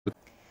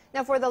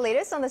Now, for the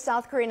latest on the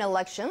South Korean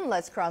election,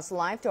 let's cross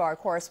live to our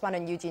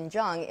correspondent Eugene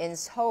Jung in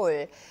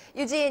Seoul.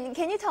 Eugene,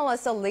 can you tell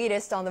us the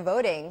latest on the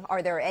voting?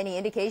 Are there any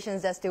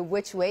indications as to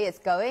which way it's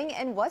going,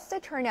 and what's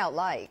the turnout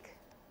like?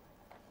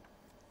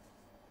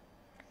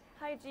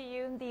 Hi,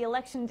 Ji-yoon. The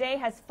election day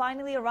has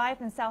finally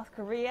arrived in South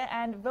Korea,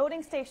 and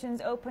voting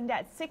stations opened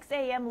at 6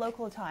 a.m.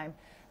 local time.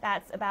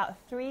 That's about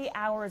 3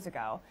 hours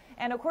ago.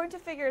 And according to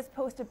figures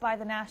posted by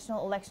the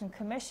National Election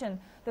Commission,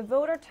 the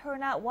voter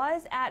turnout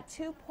was at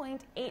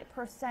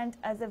 2.8%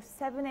 as of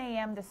 7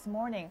 a.m. this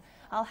morning.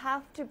 I'll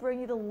have to bring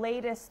you the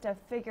latest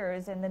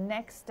figures in the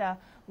next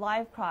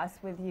live cross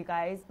with you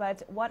guys.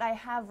 But what I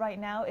have right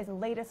now is the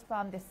latest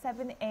from the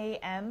 7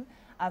 a.m.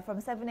 At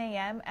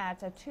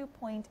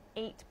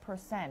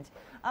 2.8%.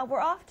 We're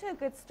off to a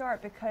good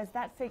start because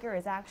that figure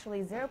is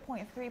actually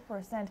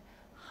 0.3%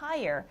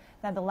 higher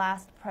than the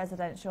last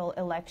presidential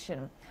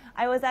election.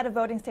 I was at a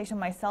voting station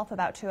myself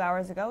about 2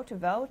 hours ago to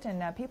vote,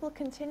 and people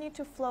continue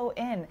to flow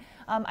in.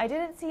 I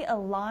didn't see a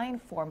line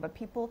form, but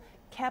people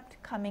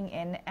kept coming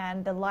in,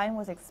 and the line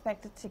was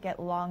expected to get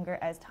longer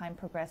as time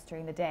progressed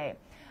during the day.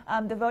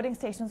 The voting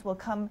stations will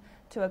come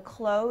to a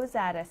close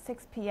at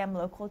 6 p.m.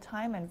 local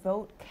time, and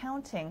vote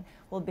counting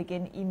will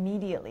begin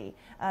immediately.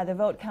 The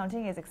vote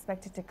counting is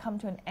expected to come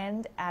to an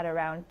end at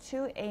around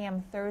 2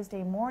 a.m.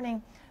 Thursday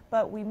morning,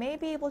 but we may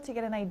be able to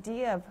get an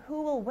idea of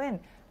who will win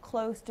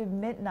close to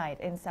midnight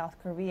in South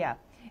Korea.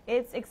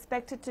 It's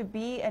expected to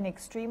be an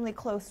extremely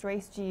close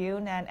race,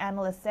 Ji-yoon, and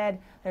analysts said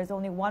there's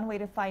only one way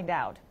to find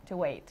out: to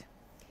wait.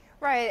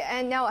 Right,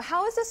 and now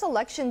how is this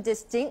election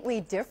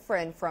distinctly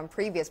different from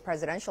previous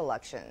presidential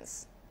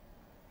elections?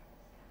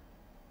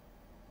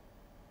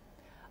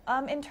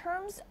 In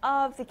terms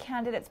of the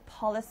candidates'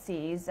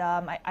 policies,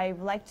 I'd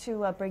like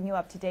to bring you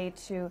up to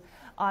date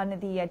on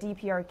the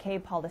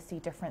DPRK policy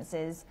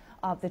differences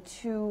of the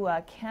two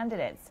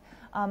candidates,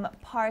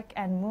 Park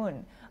and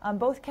Moon.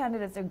 Both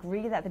candidates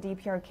agree that the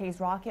DPRK's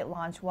rocket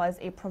launch was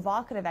a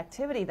provocative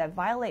activity that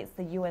violates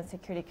the UN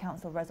Security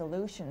Council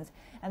resolutions,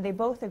 and they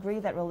both agree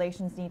that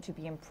relations need to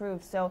be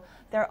improved. So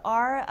there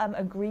are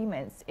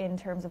agreements in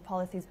terms of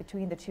policies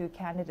between the two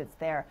candidates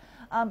there.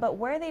 But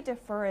where they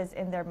differ is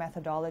in their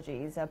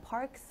methodologies.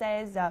 Park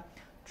says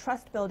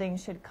trust building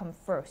should come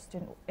first.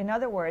 In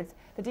other words,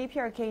 the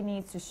DPRK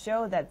needs to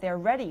show that they're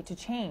ready to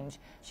change.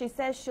 She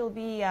says she'll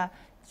be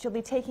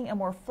taking a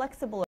more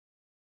flexible